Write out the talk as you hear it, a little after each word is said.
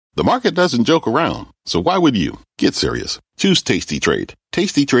The market doesn't joke around, so why would you? Get serious. Choose Tasty Trade.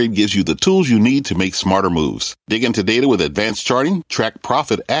 Tasty Trade gives you the tools you need to make smarter moves. Dig into data with advanced charting, track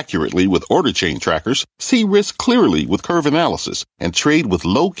profit accurately with order chain trackers, see risk clearly with curve analysis, and trade with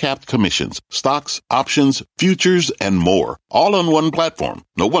low-capped commissions, stocks, options, futures, and more. All on one platform.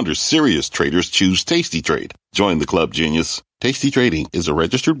 No wonder serious traders choose Tasty Trade. Join the club, genius. Tasty Trading is a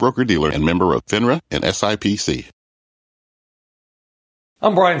registered broker-dealer and member of FINRA and SIPC.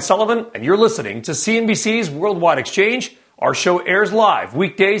 I'm Brian Sullivan, and you're listening to CNBC's Worldwide Exchange. Our show airs live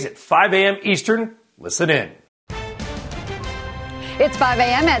weekdays at 5 a.m. Eastern. Listen in. It's 5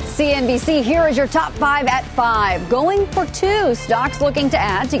 a.m. at CNBC. Here is your top 5 at 5. Going for 2. Stocks looking to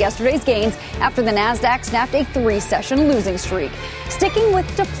add to yesterday's gains after the Nasdaq snapped a 3-session losing streak. Sticking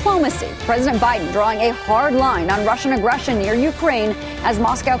with diplomacy, President Biden drawing a hard line on Russian aggression near Ukraine as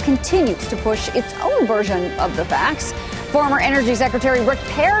Moscow continues to push its own version of the facts. Former Energy Secretary Rick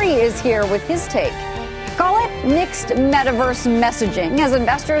Perry is here with his take. Call it mixed metaverse messaging as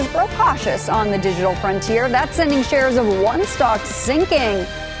investors grow cautious on the digital frontier. That's sending shares of one stock sinking.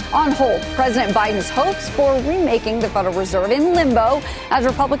 On hold, President Biden's hopes for remaking the Federal Reserve in limbo as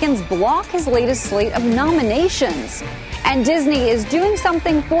Republicans block his latest slate of nominations. And Disney is doing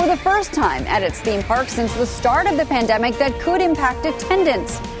something for the first time at its theme park since the start of the pandemic that could impact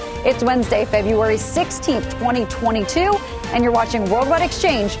attendance. It's Wednesday, February 16th, 2022, and you're watching Worldwide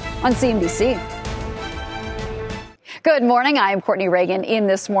Exchange on CNBC. Good morning. I am Courtney Reagan in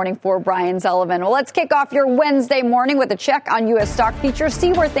this morning for Brian Sullivan. Well, let's kick off your Wednesday morning with a check on U.S. stock futures,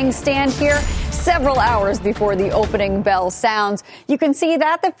 see where things stand here several hours before the opening bell sounds. You can see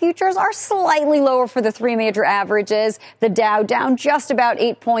that the futures are slightly lower for the three major averages. The Dow down just about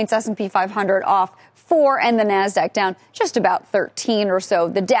 8 points, S&P 500 off 4, and the Nasdaq down just about 13 or so.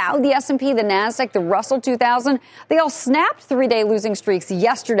 The Dow, the S&P, the Nasdaq, the Russell 2000, they all snapped three-day losing streaks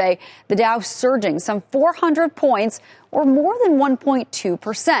yesterday. The Dow surging some 400 points or more than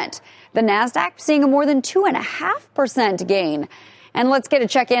 1.2%. The Nasdaq seeing a more than 2.5% gain. And let's get a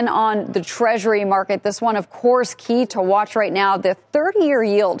check-in on the Treasury market. This one, of course, key to watch right now. The 30-year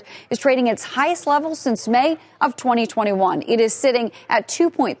yield is trading its highest level since May of 2021. It is sitting at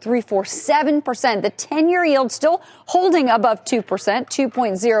 2.347%. The 10-year yield still holding above 2%,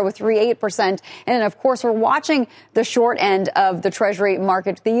 2.038%. And then, of course, we're watching the short end of the Treasury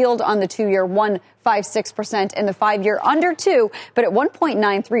market. The yield on the 2-year 1.56% and the 5-year under 2, but at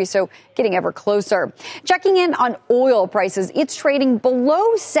 1.93, so getting ever closer. Checking in on oil prices, it's trading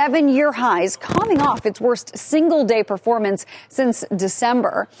below 7-year highs, coming off its worst single-day performance since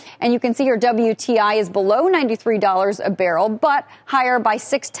December. And you can see here WTI is below $93 a barrel, but higher by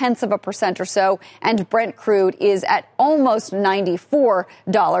 0.6% or so. And Brent crude is at almost $94,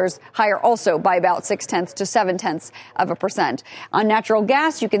 higher also by about 0.6 to 0.7%. On natural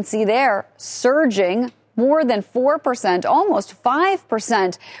gas, you can see there surging more than 4%, almost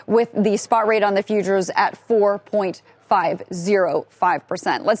 5%, with the spot rate on the futures at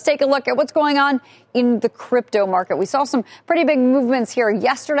 4.505%. Let's take a look at what's going on in the crypto market. We saw some pretty big movements here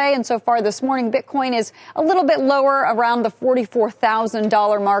yesterday, and so far this morning, Bitcoin is a little bit lower, around the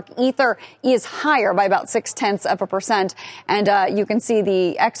 $44,000 mark. Ether is higher by about 0.6%. And you can see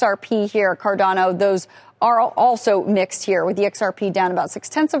the XRP here, Cardano, those are also mixed here, with the XRP down about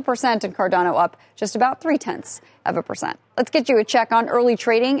 0.6% and Cardano up just about 0.3%. Let's get you a check on early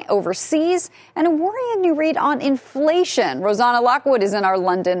trading overseas and a worrying new read on inflation. Rosanna Lockwood is in our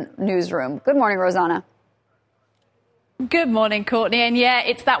London newsroom. Good morning, Rosanna. Good morning, Courtney. And yeah,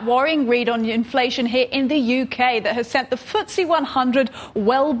 it's that worrying read on inflation here in the UK that has sent the FTSE 100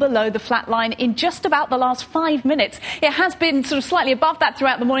 well below the flat line in just about the last 5 minutes. It has been sort of slightly above that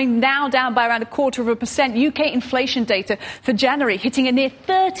throughout the morning, now down by around 0.25%. UK inflation data for January hitting a near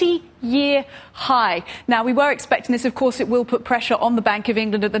 30-year high. Now, we were expecting this. Of course, it will put pressure on the Bank of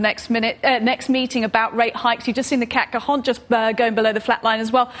England at the next meeting about rate hikes. You've just seen the CAC Cajon just going below the flat line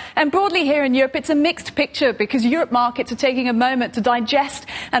as well. And broadly here in Europe, it's a mixed picture because Europe markets are taking a moment to digest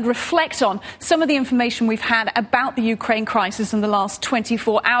and reflect on some of the information we've had about the Ukraine crisis in the last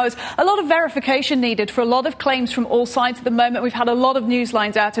 24 hours. A lot of verification needed for a lot of claims from all sides at the moment. We've had a lot of news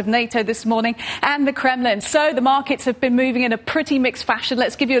lines out of NATO this morning and the Kremlin. So the markets have been moving in a pretty mixed fashion.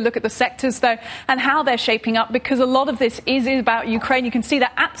 Let's give you a look at the sectors, though, and how they're shaping up, because a lot of this is about Ukraine. You can see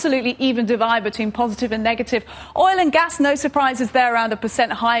that absolutely even divide between positive and negative. Oil and gas, no surprises there, around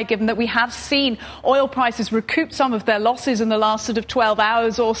 1% higher, given that we have seen oil prices recoup some of their losses in the last sort of 12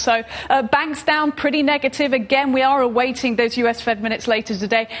 hours or so. Banks down, pretty negative. Again, we are awaiting those US Fed minutes later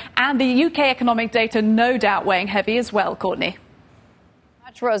today, and the UK economic data no doubt weighing heavy as well, Courtney.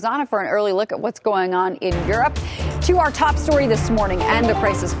 Rosanna for an early look at what's going on in Europe. 2 To our top story this morning and the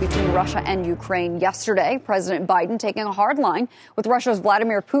crisis between Russia and Ukraine. Yesterday, President Biden taking a hard line with Russia's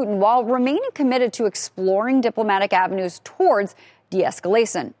Vladimir Putin while remaining committed to exploring diplomatic avenues towards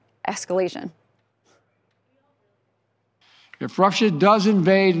de-escalation. If Russia does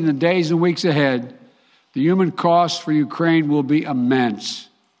invade in the days and weeks ahead, the human cost for Ukraine will be immense.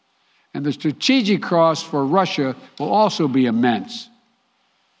 And the strategic cost for Russia will also be immense.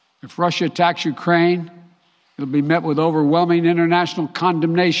 If Russia attacks Ukraine, it'll be met with overwhelming international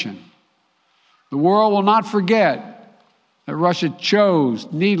condemnation. The world will not forget that Russia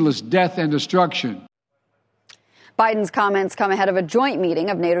chose needless death and destruction. Biden's comments come ahead of a joint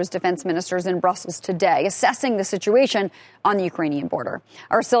meeting of NATO's defense ministers in Brussels today, assessing the situation on the Ukrainian border.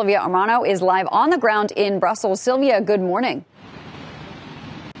 Our Sylvia Armano is live on the ground in Brussels. Sylvia, good morning.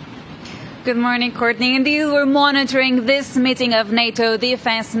 Good morning, Courtney. Indeed, we're monitoring this meeting of NATO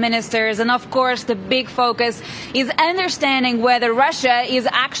defense ministers. And of course, the big focus is understanding whether Russia is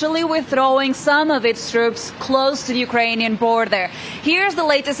actually withdrawing some of its troops close to the Ukrainian border. Here's the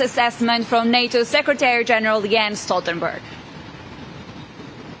latest assessment from NATO Secretary General Jens Stoltenberg.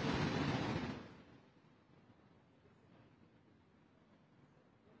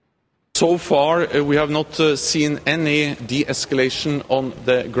 So far, we have not seen any de-escalation on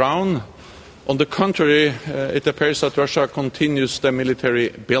the ground. On the contrary, it appears that Russia continues the military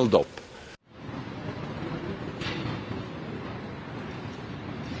build-up.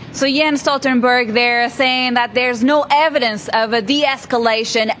 So Jens Stoltenberg there saying that there's no evidence of a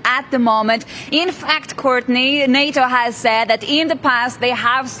de-escalation at the moment. In fact, Courtney, NATO has said that in the past they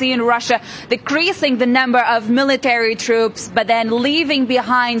have seen Russia decreasing the number of military troops, but then leaving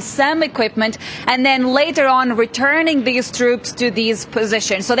behind some equipment and then later on returning these troops to these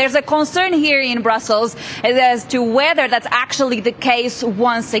positions. So there's a concern here in Brussels as to whether that's actually the case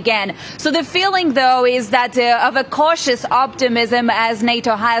once again. So the feeling, though, is that of a cautious optimism, as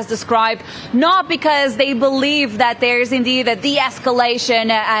NATO has described, not because they believe that there is indeed a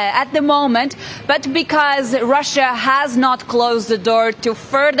de-escalation at the moment, but because Russia has not closed the door to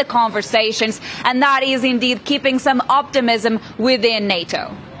further conversations, and that is indeed keeping some optimism within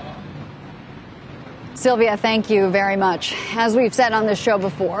NATO. Sylvia, thank you very much. As we've said on this show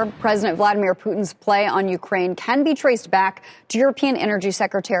before, President Vladimir Putin's play on Ukraine can be traced back to European Energy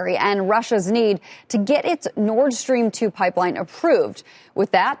Secretary and Russia's need to get its Nord Stream 2 pipeline approved. With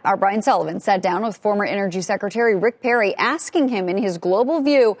that, our Brian Sullivan sat down with former Energy Secretary Rick Perry, asking him in his global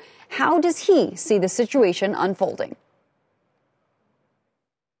view, how does he see the situation unfolding?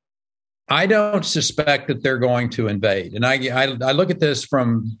 I don't suspect that they're going to invade. And I look at this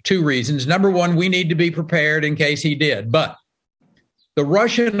from two reasons. Number one, we need to be prepared in case he did. But the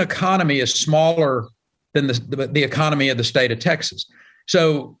Russian economy is smaller than the economy of the state of Texas.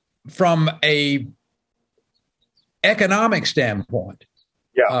 So from a economic standpoint,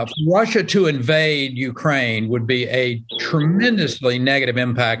 Russia to invade Ukraine would be a tremendously negative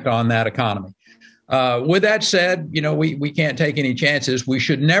impact on that economy. With that said, we can't take any chances. We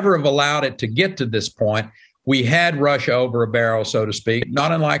should never have allowed it to get to this point. We had Russia over a barrel, so to speak,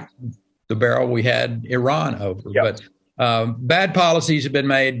 not unlike the barrel we had Iran over. Yep. But bad policies have been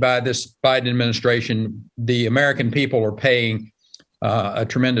made by this Biden administration. The American people are paying a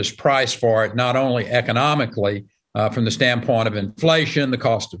tremendous price for it, not only economically, from the standpoint of inflation, the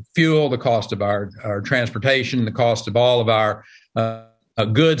cost of fuel, the cost of our transportation, the cost of all of our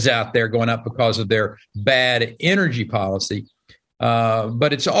goods out there going up because of their bad energy policy.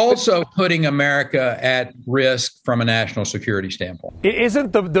 But it's also putting America at risk from a national security standpoint.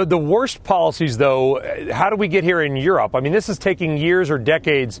 Isn't the worst policies, though, how do we get here in Europe? I mean, this is taking years or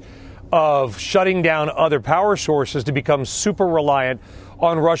decades of shutting down other power sources to become super reliant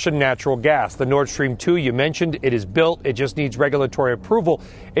on Russian natural gas. The Nord Stream 2, you mentioned, it is built. It just needs regulatory approval.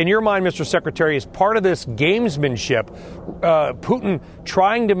 In your mind, Mr. Secretary, is part of this gamesmanship, Putin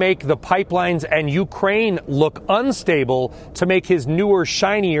trying to make the pipelines and Ukraine look unstable to make his newer,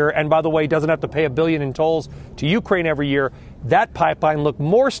 shinier, and by the way, doesn't have to pay $1 billion in tolls to Ukraine every year, that pipeline look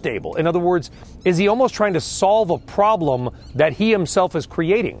more stable? In other words, is he almost trying to solve a problem that he himself is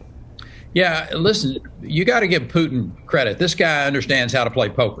creating? Yeah, listen, you got to give Putin credit. This guy understands how to play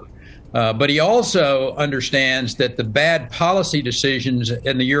poker. But he also understands that the bad policy decisions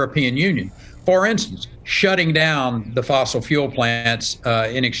in the European Union, for instance, shutting down the fossil fuel plants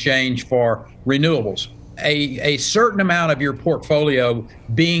in exchange for renewables, a certain amount of your portfolio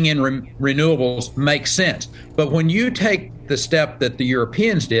being in renewables makes sense. But when you take the step that the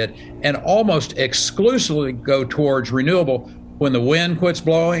Europeans did and almost exclusively go towards renewable, when the wind quits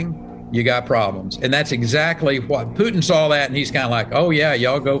blowing, you got problems. And that's exactly what Putin saw that, and he's kind of like, oh, yeah,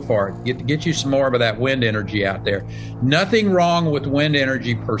 y'all go for it. Get you some more of that wind energy out there. Nothing wrong with wind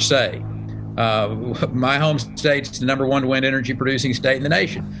energy per se. My home state's the number one wind energy producing state in the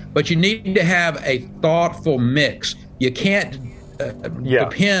nation. But you need to have a thoughtful mix. You can't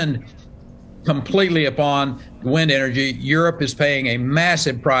depend completely upon wind energy. Europe is paying a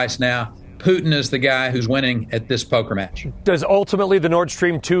massive price now. Putin is the guy who's winning at this poker match. Does ultimately the Nord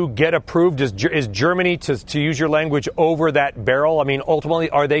Stream 2 get approved? Is Germany, to use your language, over that barrel? I mean, ultimately,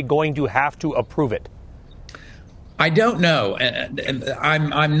 are they going to have to approve it? I don't know. And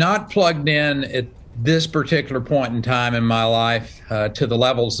I'm not plugged in at this particular point in time in my life to the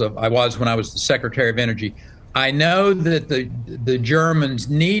levels of I was when I was the Secretary of Energy. I know that the Germans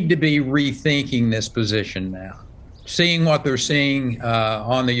need to be rethinking this position now. Seeing what they're seeing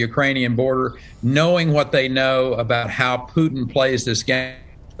on the Ukrainian border, knowing what they know about how Putin plays this game.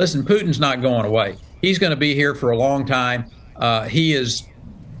 Listen, Putin's not going away. He's going to be here for a long time. He's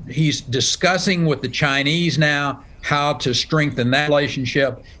discussing with the Chinese now how to strengthen that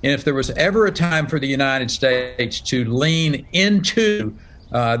relationship. And if there was ever a time for the United States to lean into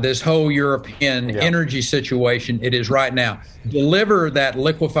this whole European energy situation, it is right now. Deliver that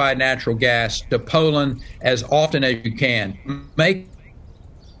liquefied natural gas to Poland as often as you can. In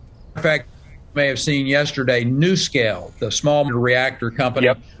fact, you may have seen yesterday, NuScale, the small reactor company,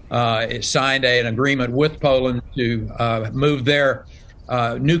 signed an agreement with Poland to move their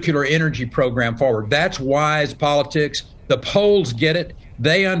nuclear energy program forward. That's wise politics. The Poles get it.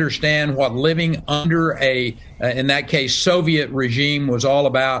 They understand what living under in that case, Soviet regime was all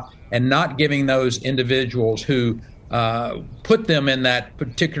about, and not giving those individuals who put them in that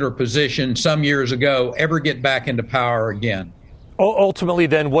particular position some years ago ever get back into power again. Ultimately,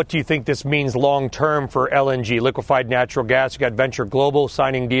 then, what do you think this means long-term for LNG, liquefied natural gas? You got Venture Global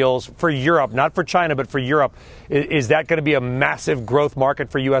signing deals for Europe, not for China, but for Europe. Is that going to be a massive growth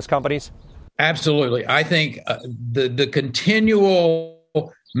market for U.S. companies? Absolutely. I think the continual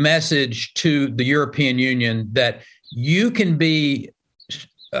message to the European Union that you can be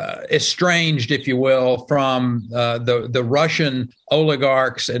estranged, if you will, from the Russian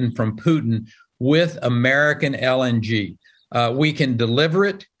oligarchs and from Putin with American LNG. We can deliver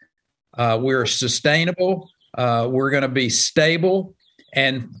it. We're sustainable. We're going to be stable.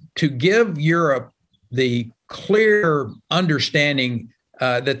 And to give Europe the clear understanding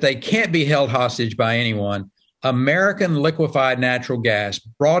that they can't be held hostage by anyone, American liquefied natural gas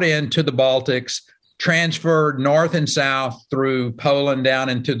brought into the Baltics, transferred north and south through Poland down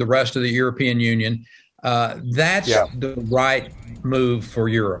into the rest of the European Union. That's the right move for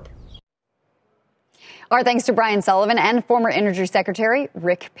Europe. Our thanks to Brian Sullivan and former Energy Secretary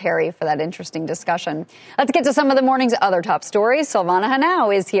Rick Perry for that interesting discussion. Let's get to some of the morning's other top stories. Silvana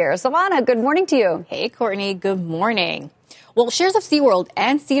Henao is here. Silvana, good morning to you. Hey, Courtney. Good morning. Well, shares of SeaWorld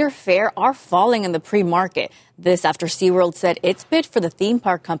and Cedar Fair are falling in the pre-market. This after SeaWorld said its bid for the theme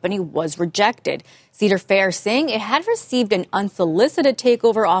park company was rejected. Cedar Fair saying it had received an unsolicited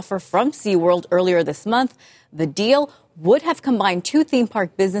takeover offer from SeaWorld earlier this month. The deal would have combined two theme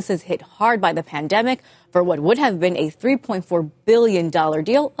park businesses hit hard by the pandemic for what would have been a $3.4 billion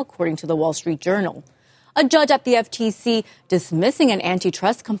deal, according to the Wall Street Journal. A judge at the FTC dismissing an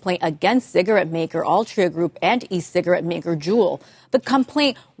antitrust complaint against cigarette maker Altria Group and e-cigarette maker Juul. The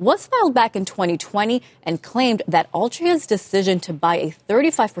complaint was filed back in 2020 and claimed that Altria's decision to buy a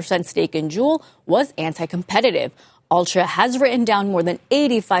 35% stake in Juul was anti-competitive. Altria has written down more than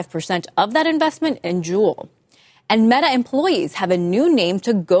 85% of that investment in Juul. And Meta employees have a new name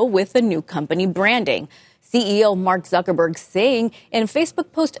to go with the new company branding. CEO Mark Zuckerberg saying in a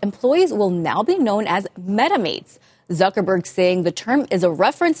Facebook post, employees will now be known as MetaMates. Zuckerberg saying the term is a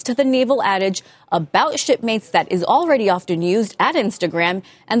reference to the naval adage about shipmates that is already often used at Instagram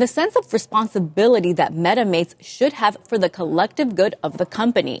and the sense of responsibility that MetaMates should have for the collective good of the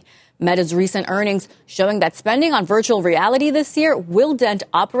company. Meta's recent earnings showing that spending on virtual reality this year will dent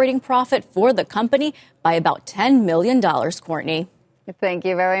operating profit for the company by about $10 million, Courtney. Thank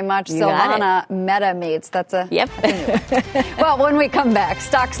you very much, Silvana. MetaMates. That's a Well, when we come back,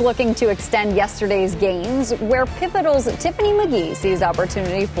 stocks looking to extend yesterday's gains, where Pivotal's Tiffany McGee sees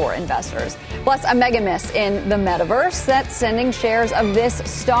opportunity for investors. Plus, a mega miss in the metaverse that's sending shares of this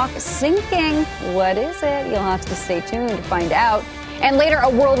stock sinking. What is it? You'll have to stay tuned to find out. And later, a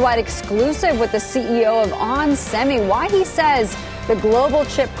worldwide exclusive with the CEO of onsemi, why he says the global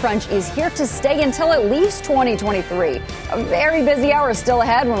chip crunch is here to stay until at least 2023. A very busy hour still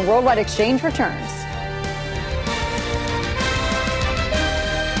ahead when Worldwide Exchange returns.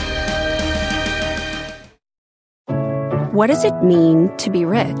 What does it mean to be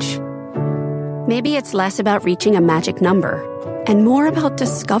rich? Maybe it's less about reaching a magic number and more about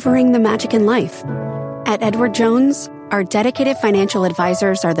discovering the magic in life. At Edward Jones, our dedicated financial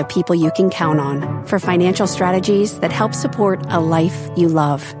advisors are the people you can count on for financial strategies that help support a life you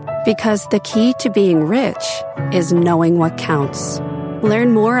love. Because the key to being rich is knowing what counts.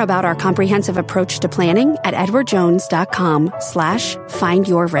 Learn more about our comprehensive approach to planning at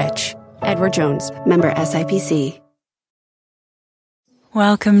edwardjones.com/findyourrich. Edward Jones, member SIPC.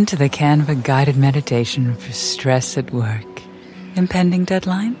 Welcome to the Canva guided meditation for stress at work. Impending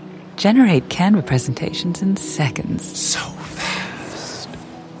deadline? Generate Canva presentations in seconds. So fast.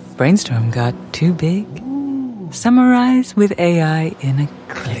 Brainstorm got too big? Ooh. Summarize with AI in a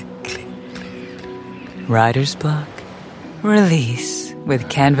click. Writer's block? Release with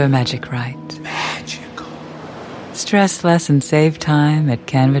Canva Magic Write. Magical. Stress less and save time at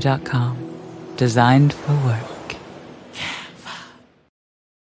canva.com. Designed for work.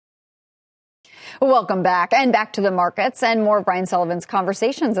 Welcome back, and back to the markets and more of Brian Sullivan's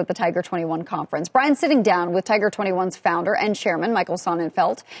conversations at the Tiger 21 conference. Brian's sitting down with Tiger 21's founder and chairman, Michael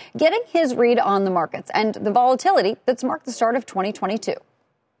Sonnenfeld, getting his read on the markets and the volatility that's marked the start of 2022.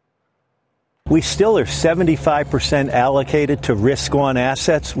 We still are 75% allocated to risk-on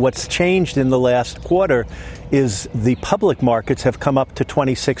assets. What's changed in the last quarter is the public markets have come up to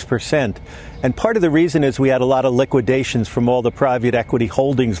 26%. And part of the reason is we had a lot of liquidations from all the private equity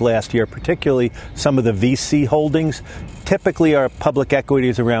holdings last year, particularly some of the VC holdings. Typically, our public equity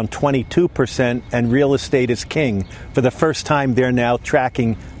is around 22%, and real estate is king. For the first time, they're now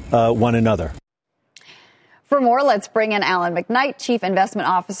tracking one another. For more, let's bring in Alan McKnight, Chief Investment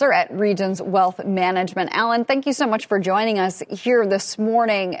Officer at Regions Wealth Management. Alan, thank you so much for joining us here this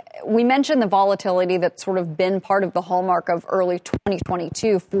morning. We mentioned the volatility that's sort of been part of the hallmark of early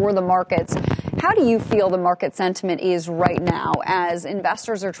 2022 for the markets. How do you feel the market sentiment is right now as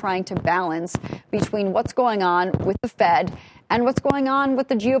investors are trying to balance between what's going on with the Fed and what's going on with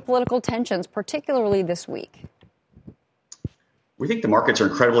the geopolitical tensions, particularly this week? We think the markets are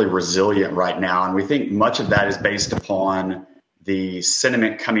incredibly resilient right now, and we think much of that is based upon the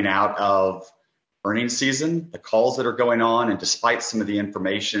sentiment coming out of earnings season, the calls that are going on, and despite some of the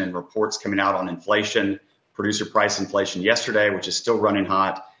information and reports coming out on inflation, producer price inflation yesterday, which is still running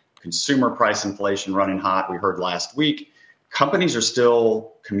hot, consumer price inflation running hot, we heard last week, companies are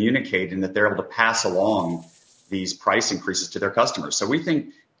still communicating that they're able to pass along these price increases to their customers. So we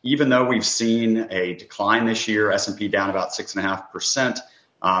think even though we've seen a decline this year, S&P down about 6.5%,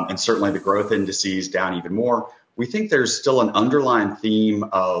 and certainly the growth indices down even more, we think there's still an underlying theme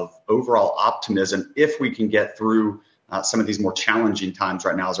of overall optimism if we can get through some of these more challenging times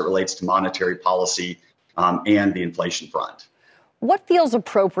right now as it relates to monetary policy and the inflation front. What feels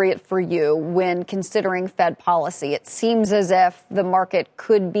appropriate for you when considering Fed policy? It seems as if the market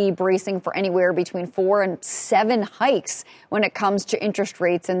could be bracing for anywhere between 4 and 7 hikes when it comes to interest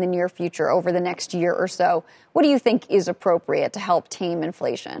rates in the near future over the next year or so. What do you think is appropriate to help tame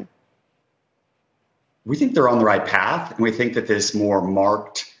inflation? We think they're on the right path, and we think that this more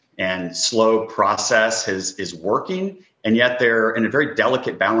marked and slow process is working, and yet they're in a very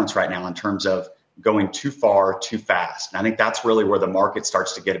delicate balance right now in terms of going too far, too fast. And I think that's really where the market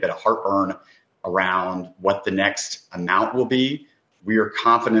starts to get a bit of heartburn around what the next amount will be. We are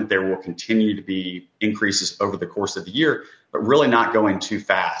confident there will continue to be increases over the course of the year, but really not going too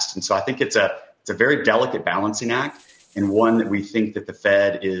fast. And so I think it's a very delicate balancing act, and one that we think that the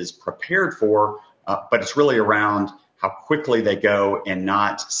Fed is prepared for, but it's really around how quickly they go and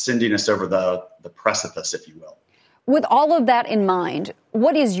not sending us over the precipice, if you will. With all of that in mind,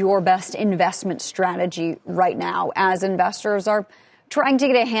 what is your best investment strategy right now as investors are trying to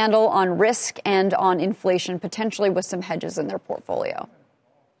get a handle on risk and on inflation, potentially with some hedges in their portfolio?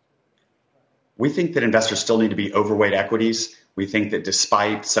 We think that investors still need to be overweight equities. We think that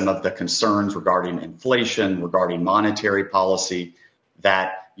despite some of the concerns regarding inflation, regarding monetary policy,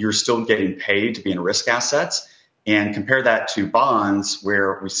 that you're still getting paid to be in risk assets. And compare that to bonds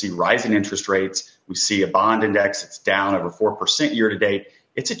where we see rising interest rates. We see a bond index that's down over 4% year to date.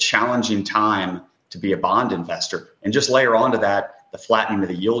 It's a challenging time to be a bond investor. And just layer onto that the flattening of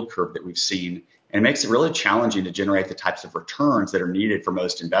the yield curve that we've seen. And it makes it really challenging to generate the types of returns that are needed for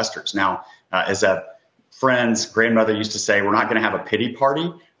most investors. Now, as a friend's grandmother used to say, we're not going to have a pity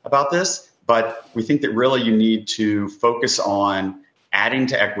party about this, but we think that really you need to focus on adding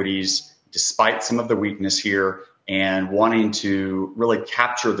to equities despite some of the weakness here, and wanting to really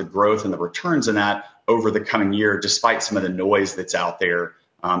capture the growth and the returns in that over the coming year, despite some of the noise that's out there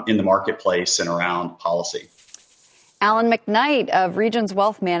in the marketplace and around policy. Alan McKnight of Regions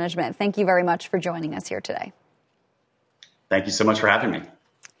Wealth Management, thank you very much for joining us here today. Thank you so much for having me.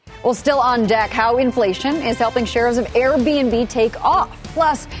 Well, still on deck, how inflation is helping shares of Airbnb take off.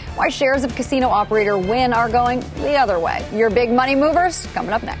 Plus, why shares of casino operator Wynn are going the other way. Your big money movers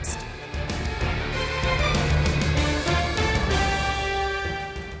coming up next.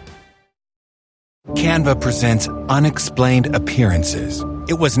 Canva presents Unexplained Appearances.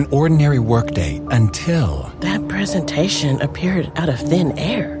 It was an ordinary workday until... that presentation appeared out of thin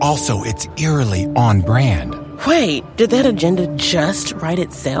air. Also, it's eerily on brand. Wait, did that agenda just write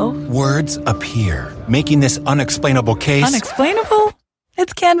itself? Words appear, making this unexplainable case... Unexplainable?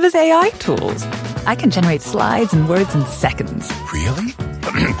 It's Canva's AI tools. I can generate slides and words in seconds. Really?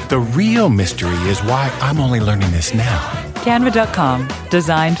 The real mystery is why I'm only learning this now. Canva.com.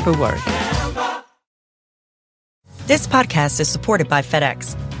 Designed for work. This podcast is supported by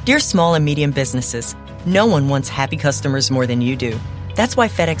FedEx. Dear small and medium businesses, no one wants happy customers more than you do. That's why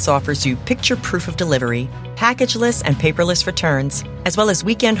FedEx offers you picture proof of delivery, packageless and paperless returns, as well as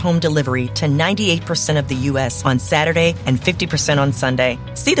weekend home delivery to 98% of the U.S. on Saturday and 50% on Sunday.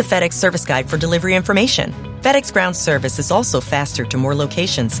 See the FedEx service guide for delivery information. FedEx Ground service is also faster to more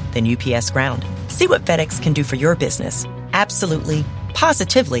locations than UPS Ground. See what FedEx can do for your business. Absolutely,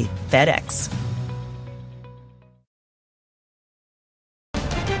 positively FedEx.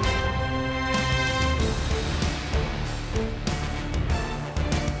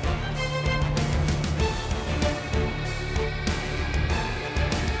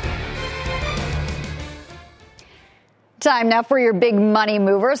 Time now for your big money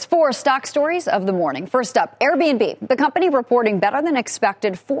movers. 4 stock stories of the morning. First up, Airbnb, the company reporting better than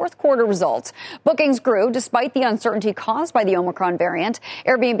expected fourth quarter results. Bookings grew despite the uncertainty caused by the Omicron variant.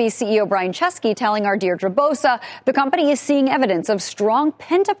 Airbnb CEO Brian Chesky telling our Deirdre Bosa the company is seeing evidence of strong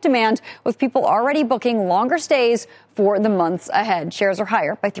pent-up demand with people already booking longer stays for the months ahead. Shares are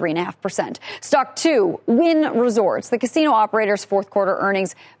higher by 3.5%. Stock 2, Wynn Resorts. The casino operator's fourth quarter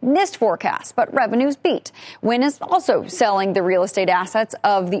earnings missed forecasts, but revenues beat. Wynn is also selling the real estate assets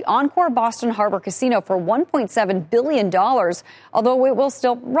of the Encore Boston Harbor Casino for $1.7 billion, although it will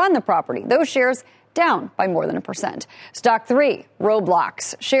still run the property. Those shares down by more than 1%. Stock 3,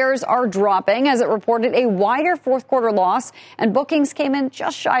 Roblox. Shares are dropping as it reported a wider fourth quarter loss and bookings came in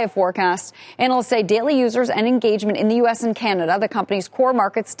just shy of forecasts. Analysts say daily users and engagement in the U.S. and Canada, the company's core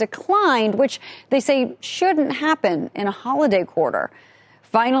markets, declined, which they say shouldn't happen in a holiday quarter.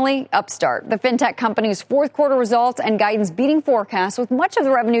 Finally, Upstart, the fintech company's fourth quarter results and guidance beating forecasts with much of the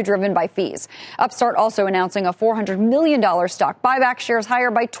revenue driven by fees. Upstart also announcing a $400 million stock buyback, shares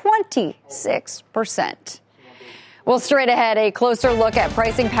higher by 26%. Well, straight ahead, a closer look at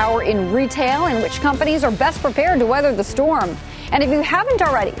pricing power in retail and which companies are best prepared to weather the storm. And if you haven't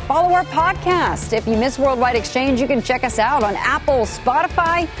already, follow our podcast. If you miss Worldwide Exchange, you can check us out on Apple,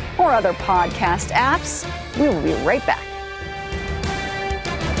 Spotify, or other podcast apps. We will be right back.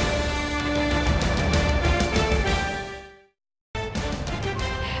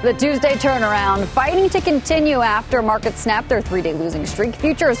 The Tuesday turnaround fighting to continue after markets snapped their 3-day losing streak.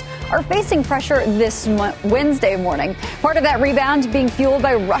 Futures are facing pressure this Wednesday morning. Part of that rebound being fueled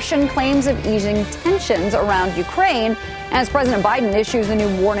by Russian claims of easing tensions around Ukraine as President Biden issues a new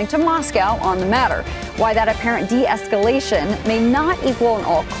warning to Moscow on the matter. Why that apparent de-escalation may not equal an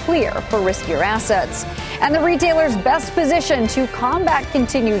all clear for riskier assets. And the retailer's best position to combat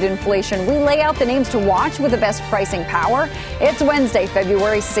continued inflation. We lay out the names to watch with the best pricing power. It's Wednesday,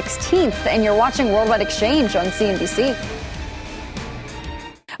 February 16th, and you're watching Worldwide Exchange on CNBC.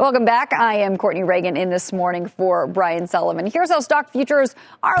 Welcome back. I am Courtney Reagan in this morning for Brian Sullivan. Here's how stock futures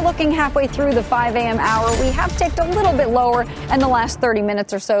are looking halfway through the 5 a.m. hour. We have ticked a little bit lower in the last 30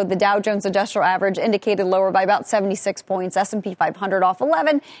 minutes or so. The Dow Jones Industrial Average indicated lower by about 76 points, S&P 500 off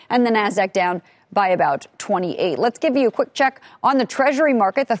 11, and the Nasdaq down by about 28. Let's give you a quick check on the Treasury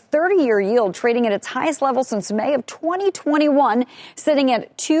market. The 30-year yield trading at its highest level since May of 2021, sitting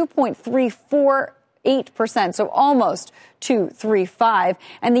at 2.348%, so almost 2.35,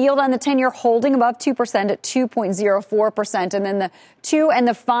 and the yield on the 10-year holding above 2% at 2.04%, and then the 2 and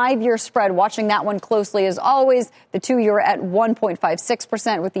the 5-year spread, watching that one closely as always, the 2-year at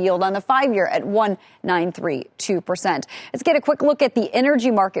 1.56% with the yield on the 5-year at 1.932%. Let's get a quick look at the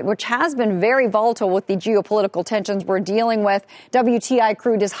energy market, which has been very volatile with the geopolitical tensions we're dealing with. WTI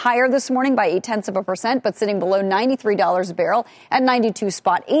crude is higher this morning by 0.8%, but sitting below $93 a barrel at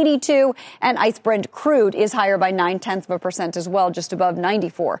 92.82, and ICE Brent crude is higher by 0.9% as well, just above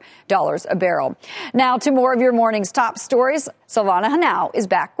 $94 a barrel. Now to more of your morning's top stories. Silvana Henao is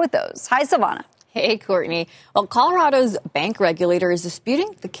back with those. Hi, Silvana. Hey, Courtney. Well, Colorado's bank regulator is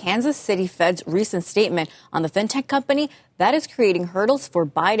disputing the Kansas City Fed's recent statement on the fintech company that is creating hurdles for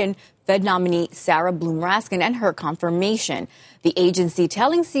Biden Fed nominee Sarah Bloom Raskin and her confirmation. The agency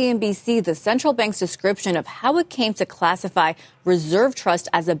telling CNBC the central bank's description of how it came to classify Reserve Trust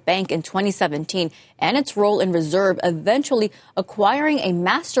as a bank in 2017 and its role in Reserve eventually acquiring a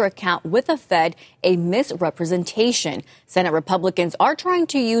master account with the Fed a misrepresentation. Senate Republicans are trying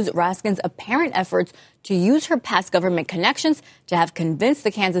to use Raskin's apparent efforts to use her past government connections to have convinced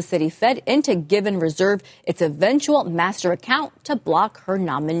the Kansas City Fed into giving Reserve its eventual master account to block her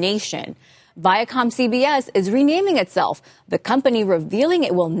nomination. Viacom CBS is renaming itself, the company revealing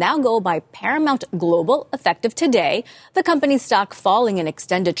it will now go by Paramount Global effective today. The company's stock falling in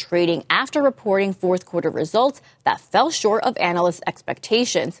extended trading after reporting fourth quarter results that fell short of analysts'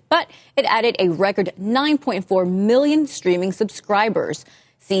 expectations. But it added a record 9.4 million streaming subscribers.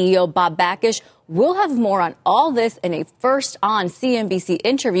 CEO Bob Bakish will have more on all this in a first on CNBC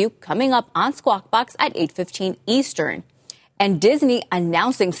interview coming up on Squawk Box at 8:15 Eastern. And Disney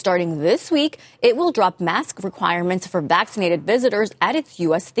announcing starting this week, it will drop mask requirements for vaccinated visitors at its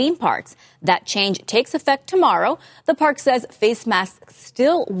U.S. theme parks. That change takes effect tomorrow. The park says face masks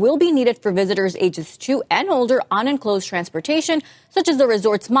still will be needed for visitors ages 2 and older on enclosed transportation, such as the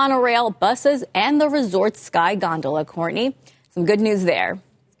resort's monorail, buses, and the resort's sky gondola, Courtney. Some good news there.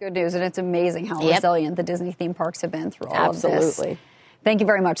 It's good news, and it's amazing how resilient the Disney theme parks have been through all of this. Absolutely. Thank you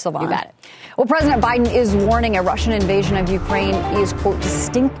very much, Silvana. You got it. Well, President Biden is warning a Russian invasion of Ukraine is, quote,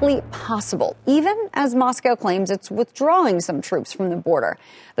 distinctly possible, even as Moscow claims it's withdrawing some troops from the border.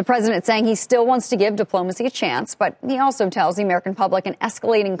 The president saying he still wants to give diplomacy a chance, but he also tells the American public an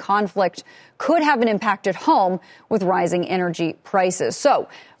escalating conflict could have an impact at home with rising energy prices. So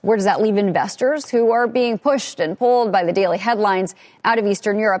where does that leave investors who are being pushed and pulled by the daily headlines out of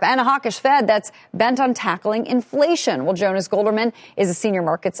Eastern Europe and a hawkish Fed that's bent on tackling inflation? Well, Jonas Golderman is a senior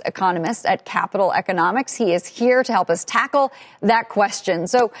markets economist at Capital Economics. He is here to help us tackle that question.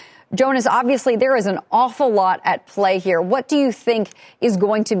 So, Jonas, obviously there is an awful lot at play here. What do you think is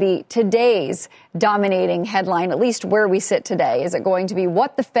going to be today's dominating headline, at least where we sit today? Is it going to be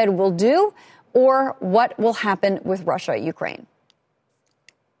what the Fed will do or what will happen with Russia, Ukraine?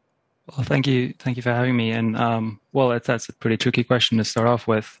 Well, thank you for having me. And well, that's a pretty tricky question to start off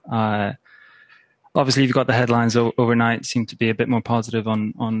with. Obviously, you've got the headlines overnight seem to be a bit more positive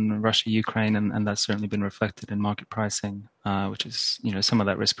on Russia, Ukraine, and that's certainly been reflected in market pricing, which is, some of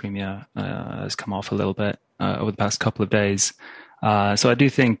that risk premium has come off a little bit over the past couple of days. So I do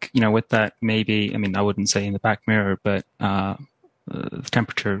think, with that, maybe, I wouldn't say in the back mirror, but the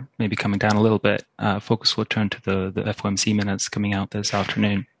temperature maybe coming down a little bit. Focus will turn to the FOMC minutes coming out this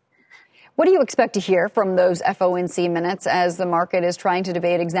afternoon. What do you expect to hear from those FOMC minutes as the market is trying to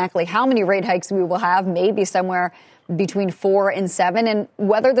debate exactly how many rate hikes we will have, maybe somewhere between 4 and 7, and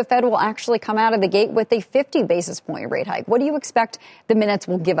whether the Fed will actually come out of the gate with a 50 basis point rate hike? What do you expect the minutes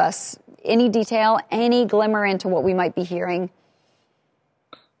will give us? Any detail, any glimmer into what we might be hearing?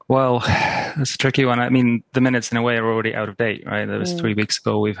 Well, that's a tricky one. The minutes in a way are already out of date, right? That was 3 weeks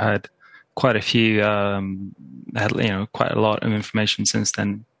ago. We've had quite a few, quite a lot of information since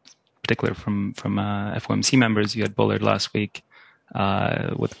then. Particular from FOMC members. You had Bullard last week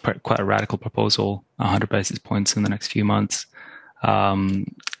with quite a radical proposal, 100 basis points in the next few months.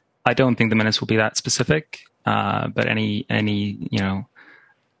 I don't think the minutes will be that specific, but anything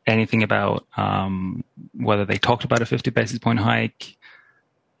about whether they talked about a 50 basis point hike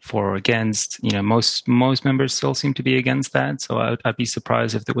for or against, most members still seem to be against that. So I'd be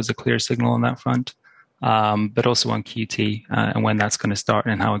surprised if there was a clear signal on that front. But also on QT and when that's going to start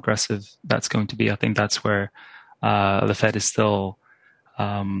and how aggressive that's going to be. I think that's where the Fed is still,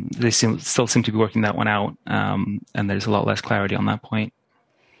 they still seem to be working that one out, and there's a lot less clarity on that point.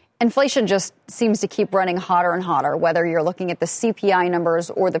 Inflation just seems to keep running hotter and hotter, whether you're looking at the CPI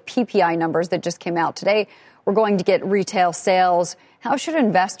numbers or the PPI numbers that just came out today. We're going to get retail sales. How should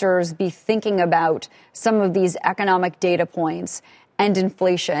investors be thinking about some of these economic data points and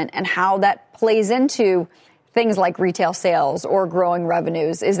inflation and how that plays into things like retail sales or growing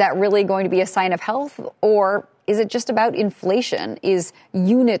revenues? Is that really going to be a sign of health, or is it just about inflation? Is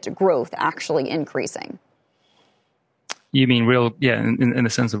unit growth actually increasing? You mean real, in the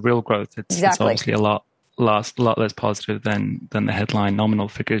sense of real growth. It's obviously a lot less positive than the headline nominal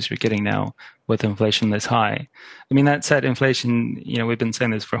figures you're getting now with inflation this high. That said, inflation, we've been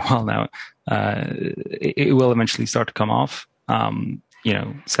saying this for a while now, it will eventually start to come off.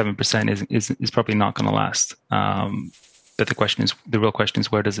 7% is probably not going to last. But the real question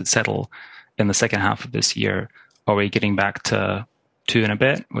is, where does it settle in the second half of this year? Are we getting back to 2 and a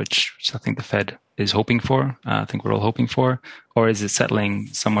bit, which I think the Fed is hoping for? I think we're all hoping for. Or is it settling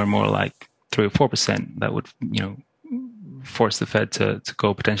somewhere more like 3 or 4% that would, force the Fed to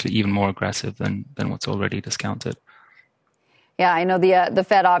go potentially even more aggressive than what's already discounted. Yeah, I know the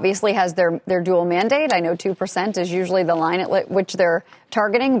Fed obviously has their dual mandate. I know 2% is usually the line at which they're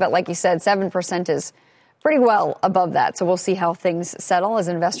targeting. But like you said, 7% is pretty well above that. So we'll see how things settle as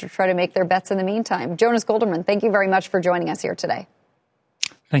investors try to make their bets in the meantime. Jonas Golderman, thank you very much for joining us here today.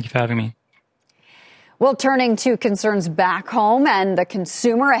 Thank you for having me. Well, turning to concerns back home and the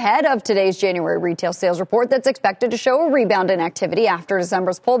consumer ahead of today's January retail sales report that's expected to show a rebound in activity after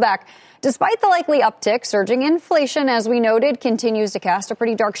December's pullback. Despite the likely uptick, surging inflation, as we noted, continues to cast a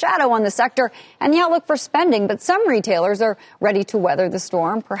pretty dark shadow on the sector and the outlook for spending. But some retailers are ready to weather the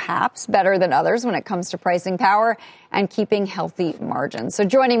storm, perhaps better than others when it comes to pricing power and keeping healthy margins. So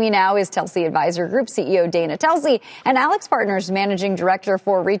joining me now is Telsey Advisory Group CEO Dana Telsey and AlixPartners Managing Director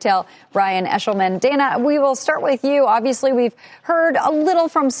for Retail, Brian Eshelman. Dana, we will start with you. Obviously, we've heard a little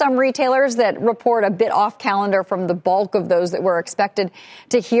from some retailers that report a bit off calendar from the bulk of those that we're expected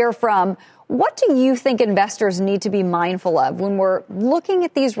to hear from. What do you think investors need to be mindful of when we're looking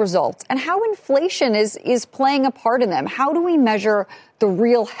at these results and how inflation is playing a part in them? How do we measure the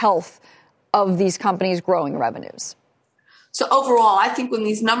real health of these companies' growing revenues? So overall, I think when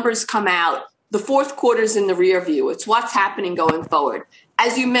these numbers come out, the fourth quarter's in the rear view. It's what's happening going forward.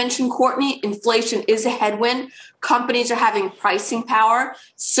 As you mentioned, Courtney, inflation is a headwind. Companies are having pricing power,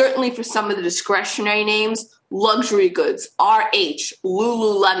 certainly for some of the discretionary names, luxury goods, RH,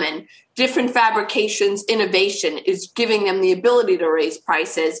 Lululemon, different fabrications, innovation is giving them the ability to raise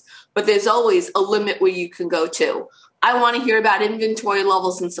prices, but there's always a limit where you can go to. I want to hear about inventory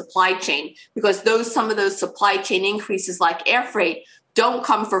levels and supply chain because some of those supply chain increases like air freight don't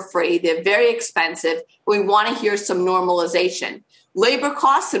come for free. They're very expensive. We want to hear some normalization. Labor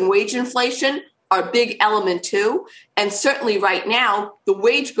costs and wage inflation are a big element too. And certainly right now, the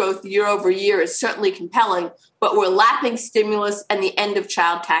wage growth year over year is certainly compelling, but we're lapping stimulus and the end of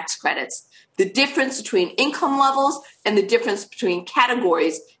child tax credits. The difference between income levels and the difference between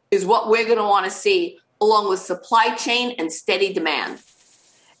categories is what we're going to want to see, along with supply chain and steady demand.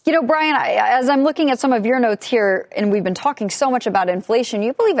 You know, Brian, as I'm looking at some of your notes here, and we've been talking so much about inflation,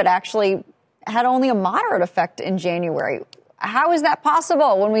 you believe it actually had only a moderate effect in January. How is that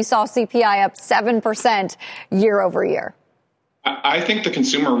possible when we saw CPI up 7% year over year? I think the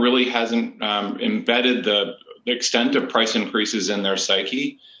consumer really hasn't embedded the extent of price increases in their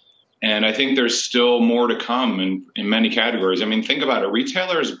psyche. And I think there's still more to come in many categories. I mean, think about it.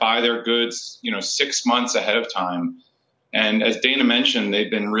 Retailers buy their goods, 6 months ahead of time. And as Dana mentioned,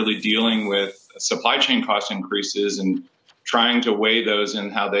 they've been really dealing with supply chain cost increases and trying to weigh those in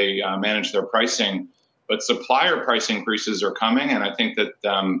how they manage their pricing. But supplier price increases are coming. And I think that,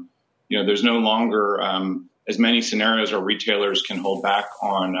 there's no longer as many scenarios where retailers can hold back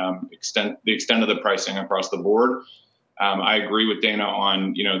on the extent of the pricing across the board. I agree with Dana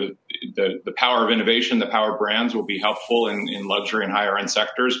on, the power of innovation, the power of brands will be helpful in luxury and higher end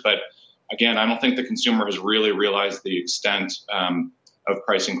sectors. But again, I don't think the consumer has really realized the extent of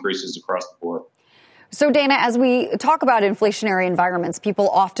price increases across the board. So, Dana, as we talk about inflationary environments, people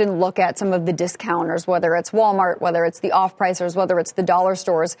often look at some of the discounters, whether it's Walmart, whether it's the off-pricers, whether it's the dollar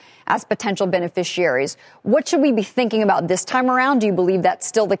stores, as potential beneficiaries. What should we be thinking about this time around? Do you believe that's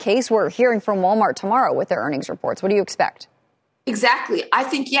still the case? We're hearing from Walmart tomorrow with their earnings reports. What do you expect? Exactly. I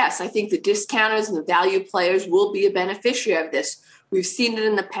think, yes, I think the discounters and the value players will be a beneficiary of this. We've seen it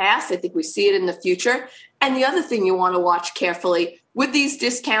in the past. I think we see it in the future. And the other thing you want to watch carefully with these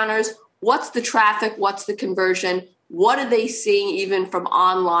discounters, what's the traffic? What's the conversion? What are they seeing even from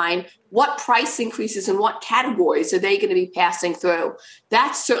online? What price increases and what categories are they going to be passing through?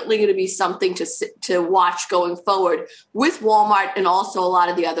 That's certainly going to be something to watch going forward with Walmart and also a lot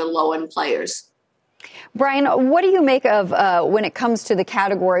of the other low-end players. Brian, what do you make of when it comes to the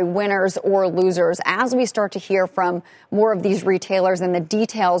category winners or losers as we start to hear from more of these retailers and the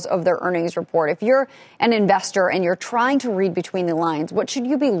details of their earnings report? If you're an investor and you're trying to read between the lines, what should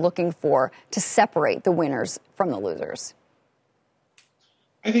you be looking for to separate the winners from the losers?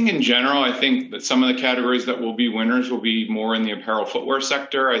 I think in general, I think that some of the categories that will be winners will be more in the apparel footwear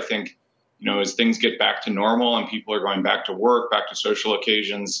sector. I think, as things get back to normal and people are going back to work, back to social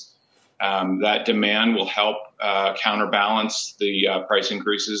occasions, that demand will help counterbalance the price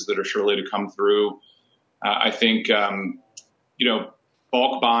increases that are surely to come through. I think,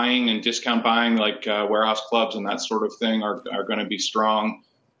 bulk buying and discount buying like warehouse clubs and that sort of thing are going to be strong.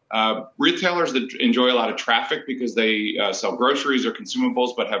 Retailers that enjoy a lot of traffic because they sell groceries or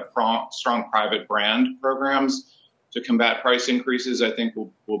consumables but have strong private brand programs to combat price increases, I think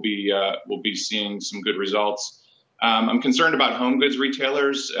we'll be seeing some good results. I'm concerned about home goods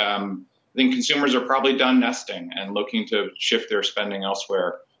retailers. I think consumers are probably done nesting and looking to shift their spending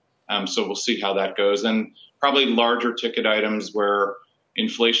elsewhere. So we'll see how that goes. And probably larger ticket items where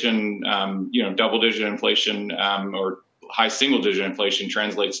inflation, double-digit inflation or high single-digit inflation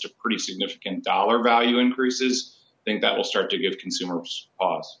translates to pretty significant dollar value increases. I think that will start to give consumers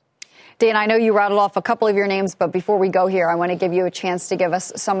pause. Dan, I know you rattled off a couple of your names, but before we go here, I want to give you a chance to give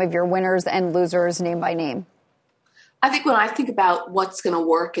us some of your winners and losers name by name. I think when I think about what's going to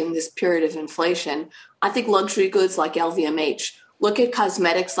work in this period of inflation, I think luxury goods like LVMH. Look at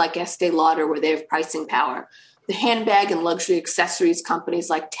cosmetics like Estee Lauder, where they have pricing power. The handbag and luxury accessories companies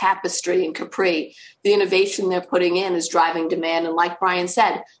like Tapestry and Capri, the innovation they're putting in is driving demand. And like Brian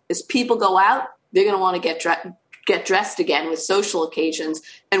said, as people go out, they're going to want to get dressed again with social occasions,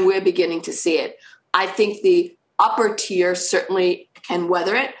 and we're beginning to see it. I think the upper tier certainly can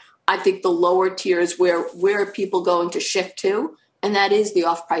weather it. I think the lower tier is where are people going to shift to, and that is the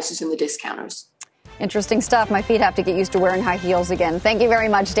off prices and the discounters. Interesting stuff. My feet have to get used to wearing high heels again. Thank you very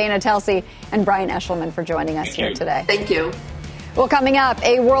much, Dana Telsey and Brian Eshelman, for joining us here today. Thank you. Well, coming up,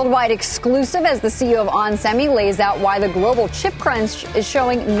 a worldwide exclusive as the CEO of onsemi lays out why the global chip crunch is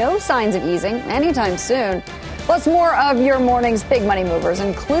showing no signs of easing anytime soon. Plus, more of your morning's big money movers,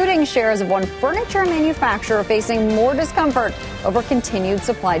 including shares of one furniture manufacturer facing more discomfort over continued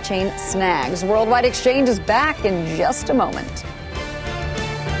supply chain snags. Worldwide Exchange is back in just a moment.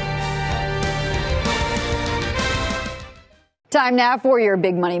 Time now for your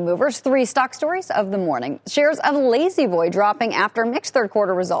big money movers. 3 stock stories of the morning. Shares of La-Z-Boy dropping after mixed third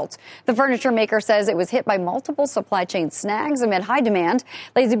quarter results. The furniture maker says it was hit by multiple supply chain snags amid high demand.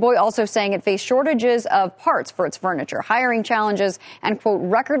 La-Z-Boy also saying it faced shortages of parts for its furniture, hiring challenges, and, quote,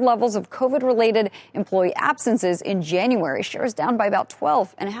 record levels of COVID-related employee absences in January. Shares down by about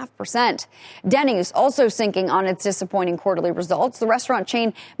 12.5%. Denny's also sinking on its disappointing quarterly results. The restaurant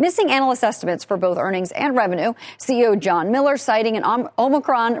chain missing analyst estimates for both earnings and revenue. CEO John Miller citing an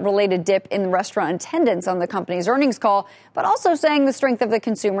Omicron-related dip in restaurant attendance on the company's earnings call, but also saying the strength of the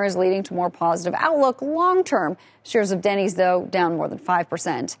consumer is leading to more positive outlook long-term. Shares of Denny's, though, down more than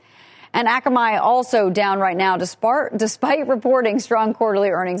 5%. And Akamai also down right now despite reporting strong quarterly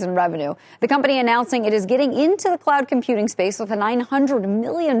earnings and revenue. The company announcing it is getting into the cloud computing space with a $900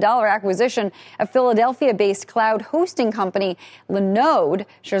 million acquisition of Philadelphia-based cloud hosting company Linode.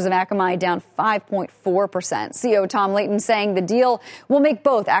 Shares of Akamai down 5.4%. CEO Tom Leighton saying the deal will make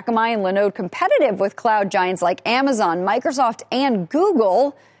both Akamai and Linode competitive with cloud giants like Amazon, Microsoft, and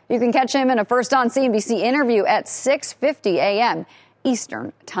Google. You can catch him in a First on CNBC interview at 6:50 a.m.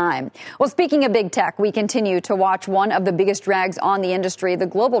 Eastern Time. Well, speaking of big tech, we continue to watch one of the biggest drags on the industry, the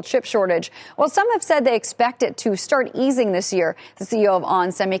global chip shortage. Well, some have said they expect it to start easing this year. The CEO of ON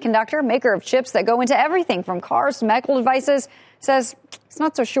Semiconductor, maker of chips that go into everything from cars to medical devices, says he's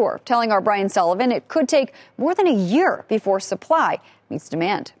not so sure, telling our Brian Sullivan it could take more than a year before supply meets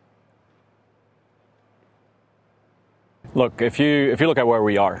demand. Look, if you look at where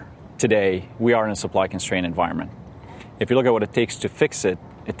we are today, we are in a supply-constrained environment. If you look at what it takes to fix it,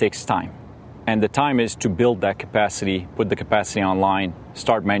 it takes time. And the time is to build that capacity, put the capacity online,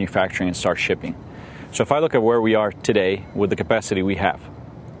 start manufacturing, and start shipping. So if I look at where we are today with the capacity we have,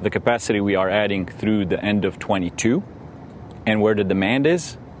 the capacity we are adding through the end of 22, and where the demand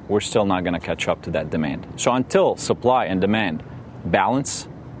is, we're still not going to catch up to that demand. So until supply and demand balance,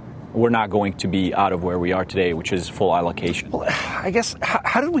 we're not going to be out of where we are today, which is full allocation. Well, I guess,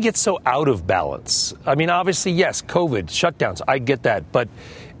 how did we get so out of balance? I mean, obviously, yes, COVID, shutdowns, I get that. But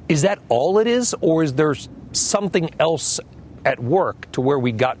is that all it is, or is there something else at work to where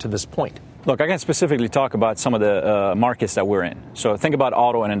we got to this point? Look, I can specifically talk about some of the markets that we're in. So think about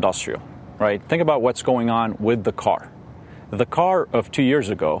auto and industrial, right? Think about what's going on with the car. The car of 2 years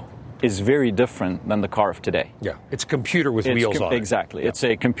ago is very different than the car of today. Yeah, it's a computer with wheels on it. Exactly. Yeah. It's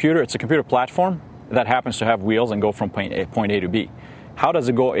a computer platform that happens to have wheels and go from point A to B. How does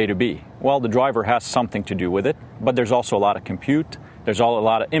it go A to B? Well, the driver has something to do with it, but there's also a lot of compute. There's a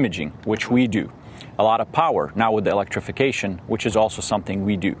lot of imaging, which we do. A lot of power, now with the electrification, which is also something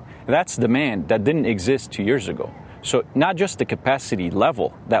we do. That's demand that didn't exist 2 years ago. So not just the capacity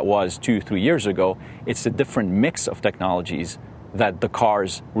level that was 2-3 years ago, it's a different mix of technologies that the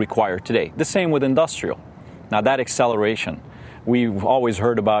cars require today. The same with industrial. Now that acceleration, we've always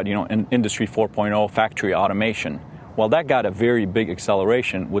heard about, in Industry 4.0, factory automation. Well, that got a very big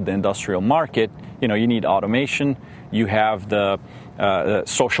acceleration with the industrial market You need automation. You have the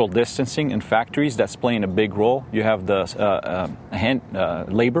social distancing in factories that's playing a big role. You have the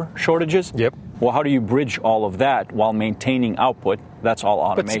labor shortages. Yep. Well, how do you bridge all of that while maintaining output? That's all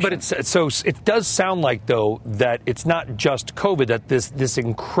automation. But it does sound like, though, that it's not just COVID, that this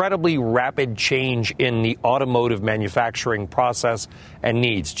incredibly rapid change in the automotive manufacturing process and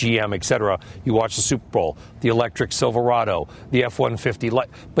needs, GM, et cetera. You watch the Super Bowl, the electric Silverado, the F-150.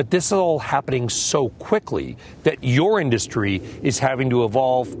 But this is all happening so quickly that your industry is having to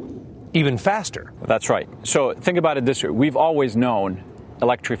evolve even faster. That's right. So think about it this way. We've always known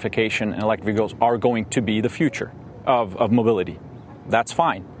electrification and electric vehicles are going to be the future of mobility. That's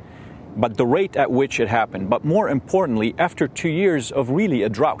fine. But the rate at which it happened, but more importantly, after 2 years of really a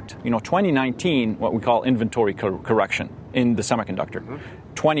drought, 2019, what we call inventory correction in the semiconductor.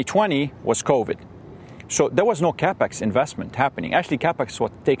 2020 was COVID. So there was no CapEx investment happening. Actually, CapEx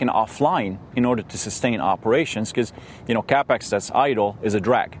was taken offline in order to sustain operations because, CapEx that's idle is a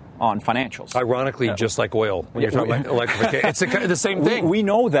drag on financials. Ironically, just like oil, when you're talking about electrification. It's the same thing. We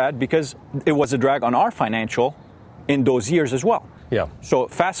know that because it was a drag on our financial in those years as well. Yeah. So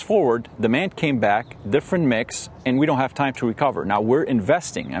fast forward, demand came back, different mix, and we don't have time to recover. Now we're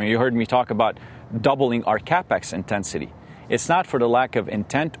investing. I mean, you heard me talk about doubling our CapEx intensity. It's not for the lack of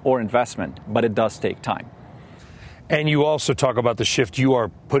intent or investment, but it does take time. And you also talk about the shift. You are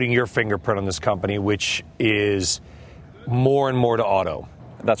putting your fingerprint on this company, which is more and more to auto.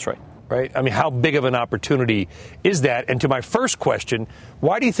 That's right. Right? I mean, how big of an opportunity is that? And to my first question,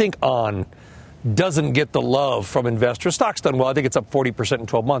 why do you think ON doesn't get the love from investors? Stock's done well. I think it's up 40% in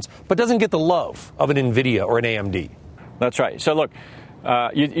 12 months, but doesn't get the love of an NVIDIA or an AMD. That's right. So look,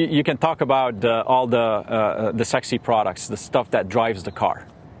 you can talk about all the sexy products, the stuff that drives the car.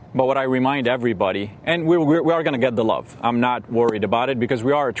 But what I remind everybody, and we are going to get the love. I'm not worried about it because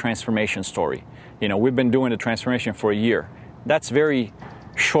we are a transformation story. We've been doing the transformation for a year. That's very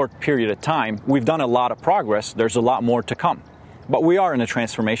short period of time. We've done a lot of progress. There's a lot more to come. But we are in a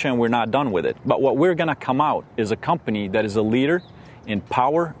transformation and we're not done with it. But what we're going to come out is a company that is a leader in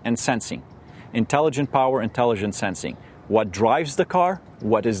power and sensing. Intelligent power, intelligent sensing. What drives the car,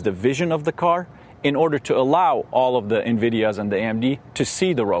 what is the vision of the car, in order to allow all of the NVIDIAs and the AMD to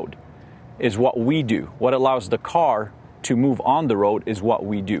see the road is what we do. What allows the car to move on the road is what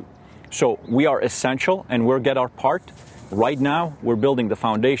we do. So we are essential and we'll get our part. Right now, we're building the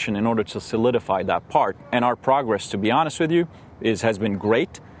foundation in order to solidify that part. And our progress, to be honest with you, has been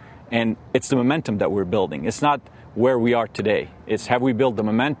great. And it's the momentum that we're building. It's not where we are today. It's have we built the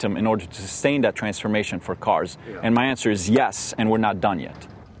momentum in order to sustain that transformation for cars? Yeah. And my answer is yes, and we're not done yet.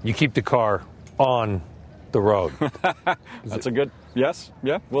 You keep the car on the road. That's a good yes.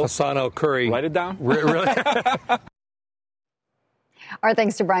 Yeah. Well, Hasan El-Khoury. Write it down. Really? Our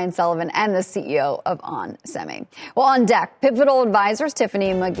thanks to Brian Sullivan and the CEO of ON Semi. Well, on deck, Pivotal Advisors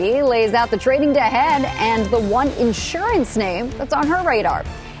Tiffany McGee lays out the trading day ahead and the one insurance name that's on her radar.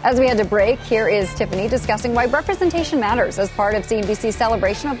 As we head to break, here is Tiffany discussing why representation matters as part of CNBC's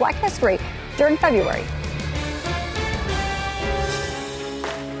celebration of Black History during February.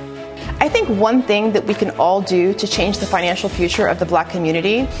 I think one thing that we can all do to change the financial future of the Black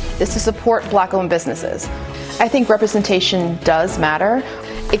community is to support Black-owned businesses. I think representation does matter.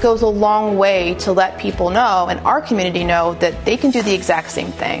 It goes a long way to let people know, and our community know, that they can do the exact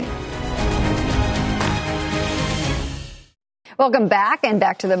same thing. Welcome back, and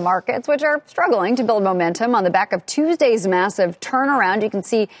back to the markets, which are struggling to build momentum on the back of Tuesday's massive turnaround. You can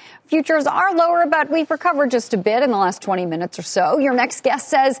see futures are lower, but we've recovered just a bit in the last 20 minutes or so. Your next guest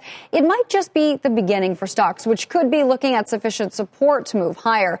says it might just be the beginning for stocks, which could be looking at sufficient support to move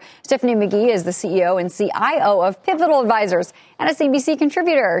higher. Tiffany McGee is the CEO and CIO of Pivotal Advisors and a CNBC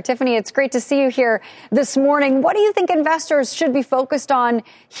contributor. Tiffany, it's great to see you here this morning. What do you think investors should be focused on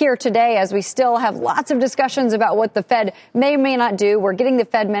here today as we still have lots of discussions about what the Fed may or may not do? We're getting the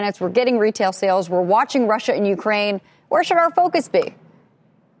Fed minutes. We're getting retail sales. We're watching Russia and Ukraine. Where should our focus be?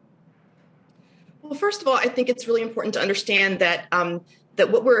 Well, first of all, I think it's really important to understand that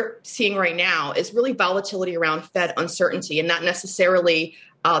that what we're seeing right now is really volatility around Fed uncertainty and not necessarily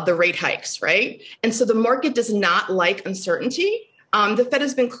the rate hikes, right? And so the market does not like uncertainty. The Fed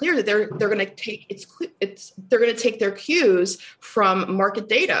has been clear that they're going to take their cues from market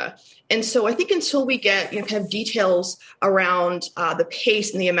data. And so I think until we get kind of details around the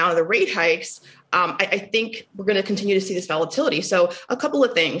pace and the amount of the rate hikes, I think we're going to continue to see this volatility. So a couple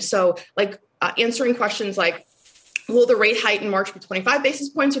of things. So answering questions like, will the rate hike in March be 25 basis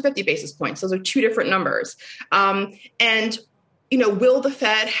points or 50 basis points? Those are two different numbers. And will the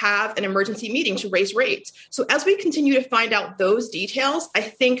Fed have an emergency meeting to raise rates? So as we continue to find out those details, I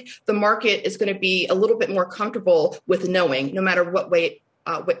think the market is going to be a little bit more comfortable with knowing, no matter what way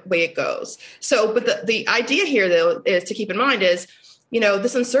it goes. So, but the idea here, though, is to keep in mind is,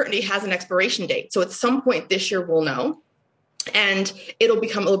 this uncertainty has an expiration date. So at some point this year, we'll know, and it'll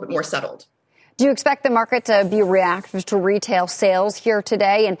become a little bit more settled. Do you expect the market to be reactive to retail sales here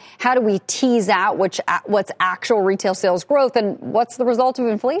today? And how do we tease out what's actual retail sales growth and what's the result of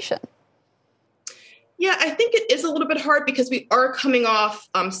inflation? Yeah, I think it is a little bit hard because we are coming off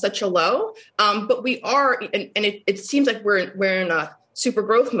such a low, but we are, and it seems like we're in a super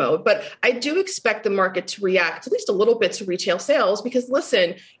growth mode. But I do expect the market to react at least a little bit to retail sales because,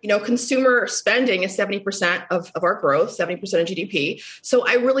 listen, consumer spending is 70% of our growth, 70% of GDP. So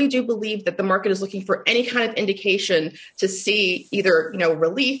I really do believe that the market is looking for any kind of indication to see either,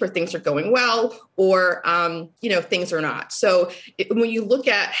 relief or things are going well or, things are not. So when you look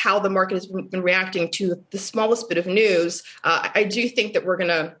at how the market has been reacting to the smallest bit of news, I do think that we're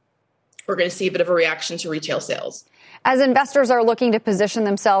going to see a bit of a reaction to retail sales. As investors are looking to position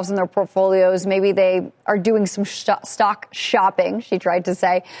themselves in their portfolios, maybe they are doing some stock shopping, she tried to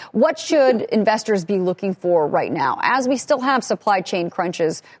say. What should investors be looking for right now as we still have supply chain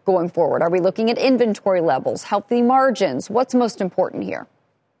crunches going forward? Are we looking at inventory levels, healthy margins? What's most important here?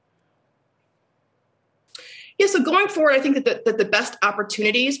 Yeah, so going forward, I think that the best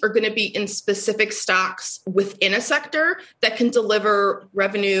opportunities are going to be in specific stocks within a sector that can deliver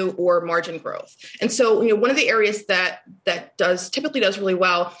revenue or margin growth. And so, one of the areas that typically does really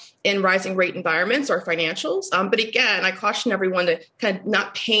well in rising rate environments are financials. But again, I caution everyone to kind of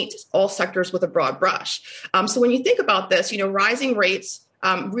not paint all sectors with a broad brush. So when you think about this, rising rates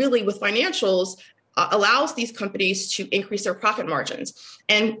really with financials allows these companies to increase their profit margins.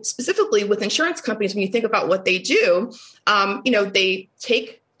 And specifically with insurance companies, when you think about what they do, they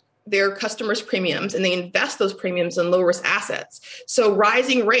take their customers' premiums and they invest those premiums in low risk assets. So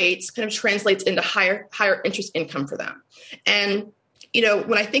rising rates kind of translates into higher interest income for them. And,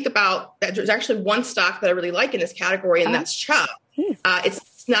 when I think about that, there's actually one stock that I really like in this category, and that's Chubb.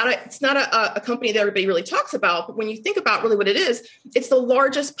 It's not a company that everybody really talks about, but when you think about really what it is, it's the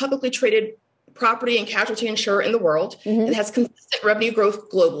largest publicly traded property and casualty insurer in the world. It has consistent revenue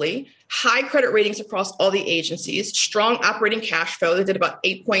growth globally, high credit ratings across all the agencies, strong operating cash flow. They did about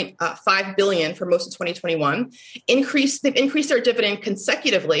 $8.5 billion for most of 2021. They've increased their dividend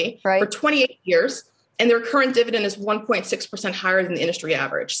consecutively for 28 years, and their current dividend is 1.6% higher than the industry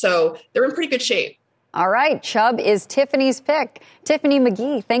average. So they're in pretty good shape. All right. Chubb is Tiffany's pick. Tiffany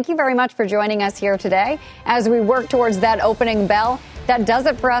McGee, thank you very much for joining us here today as we work towards that opening bell. That does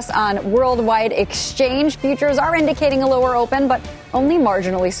it for us on Worldwide Exchange. Futures are indicating a lower open, but only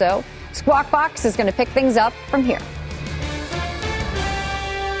marginally so. Squawk Box is going to pick things up from here.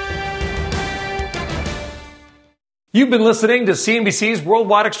 You've been listening to CNBC's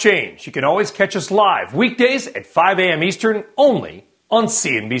Worldwide Exchange. You can always catch us live weekdays at 5 a.m. Eastern only on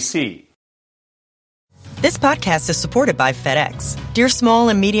CNBC. This podcast is supported by FedEx. Dear small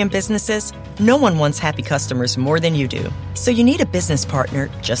and medium businesses, no one wants happy customers more than you do. So you need a business partner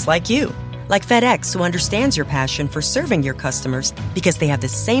just like you. Like FedEx, who understands your passion for serving your customers because they have the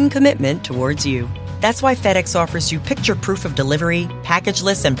same commitment towards you. That's why FedEx offers you picture proof of delivery,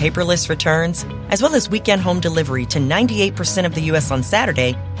 packageless and paperless returns, as well as weekend home delivery to 98% of the U.S. on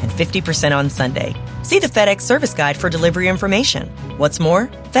Saturday and 50% on Sunday. See the FedEx service guide for delivery information. What's more,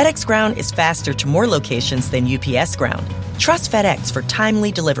 FedEx Ground is faster to more locations than UPS Ground. Trust FedEx for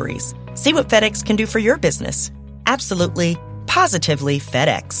timely deliveries. See what FedEx can do for your business. Absolutely, positively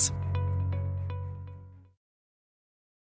FedEx.